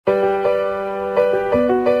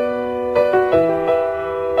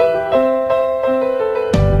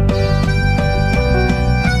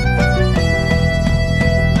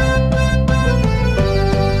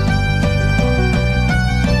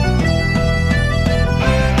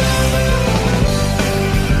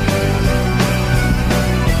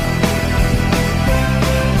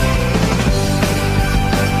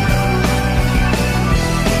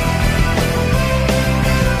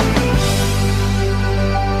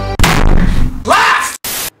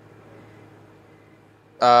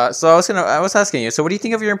So I was asking you. So what do you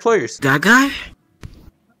think of your employers? That guy?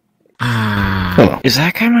 Is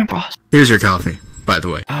that guy my boss? Here's your coffee, by the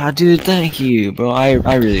way. Dude, thank you, bro. I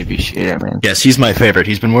really appreciate it, man. Yes, he's my favorite.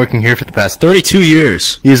 He's been working here for the past 32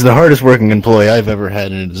 years. He's the hardest working employee I've ever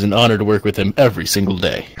had, and it is an honor to work with him every single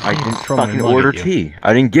day. I didn't fucking order tea.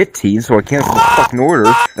 I didn't get tea, so I canceled the fucking order,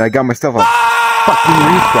 and I got myself a fucking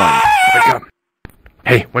refund. Wake up.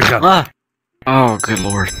 Hey, wake up. Oh, good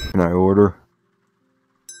lord. Can I order?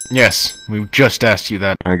 Yes, we just asked you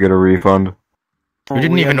that. Can I get a refund? We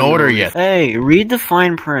didn't even order yet. Hey, read the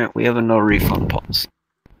fine print. We have a no refund policy.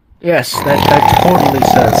 Yes, that totally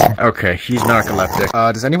says. Okay, he's narcoleptic.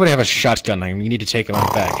 Does anybody have a shotgun? We need to take him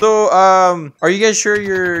out back. So, are you guys sure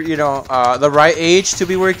you're, the right age to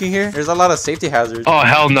be working here? There's a lot of safety hazards. Oh,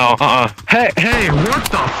 hell no. Hey, what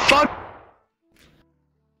the fuck?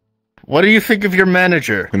 What do you think of your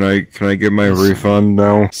manager? Can I get my refund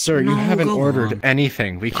now? Sir, you haven't ordered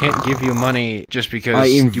anything. We can't give you money just because I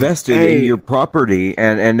invested in your property,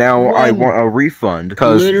 and now I want a refund.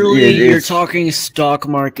 Literally, you're talking stock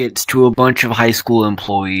markets to a bunch of high school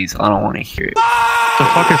employees. I don't want to hear it. The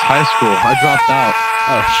fuck is high school? I dropped out.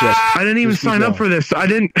 Oh shit. I didn't even sign up for this.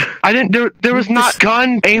 There was not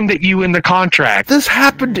gun aimed at you in the contract. This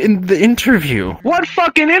happened in the interview. What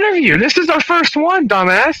fucking interview? This is our first one,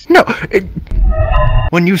 dumbass. No,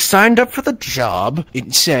 when you signed up for the job,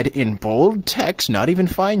 it said in bold text, not even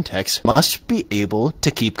fine text, must be able to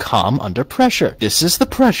keep calm under pressure. This is the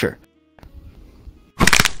pressure.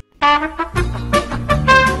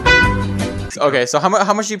 Okay, so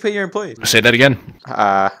how much do you pay your employees? Say that again.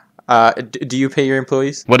 Do you pay your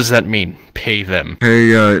employees? What does that mean? Pay them.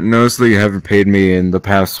 Hey, notice that you haven't paid me in the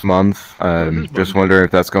past month. Just wondering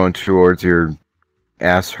if that's going towards your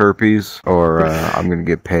ass herpes, or I'm gonna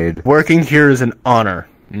get paid. Working here is an honor,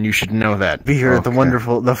 and you should know that. Be here at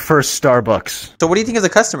the first Starbucks. So what do you think of the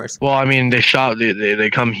customers? Well, I mean, they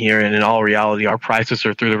come here, and in all reality, our prices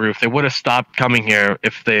are through the roof. They would have stopped coming here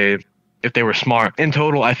if they were smart. In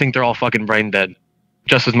total, I think they're all fucking brain dead,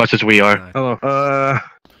 just as much as we are. Hello.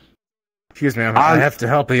 Excuse me, I have to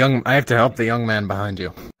help the young man behind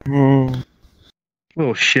you.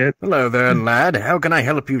 Oh shit. Hello there, lad. How can I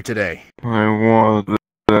help you today? I want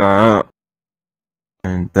that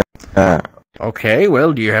and that. Okay,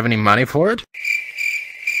 well, do you have any money for it?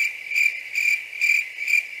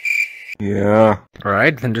 Yeah.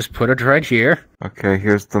 Alright, then just put it right here. Okay,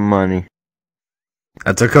 here's the money.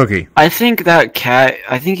 That's a cookie. I think that cat,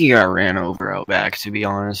 he got ran over out back, to be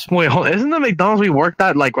honest. Wait, hold on. Isn't the McDonald's we worked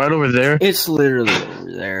at, like, right over there? It's literally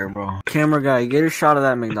over there, bro. Camera guy, get a shot of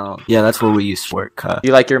that McDonald's. Yeah, that's where we used to work, cut.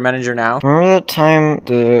 You like your manager now? Remember that time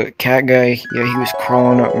the cat guy, he was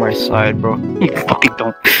crawling up my side, bro? You fucking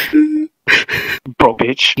don't. Bro,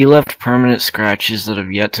 bitch. He left permanent scratches that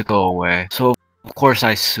have yet to go away. So, of course,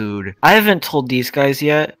 I sued. I haven't told these guys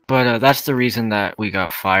yet, but that's the reason that we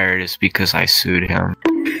got fired, is because I sued him.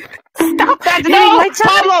 Stop that! No!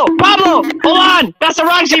 Pablo! Hold on! That's the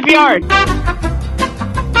wrong CPR!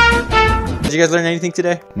 Did you guys learn anything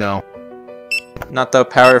today? No. Not the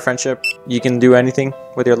power of friendship? You can do anything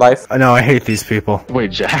with your life? No, I hate these people. Wait,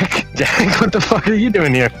 Jack? Jack, what the fuck are you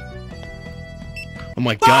doing here? Oh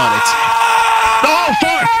my god, it's... Oh,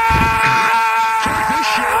 fuck!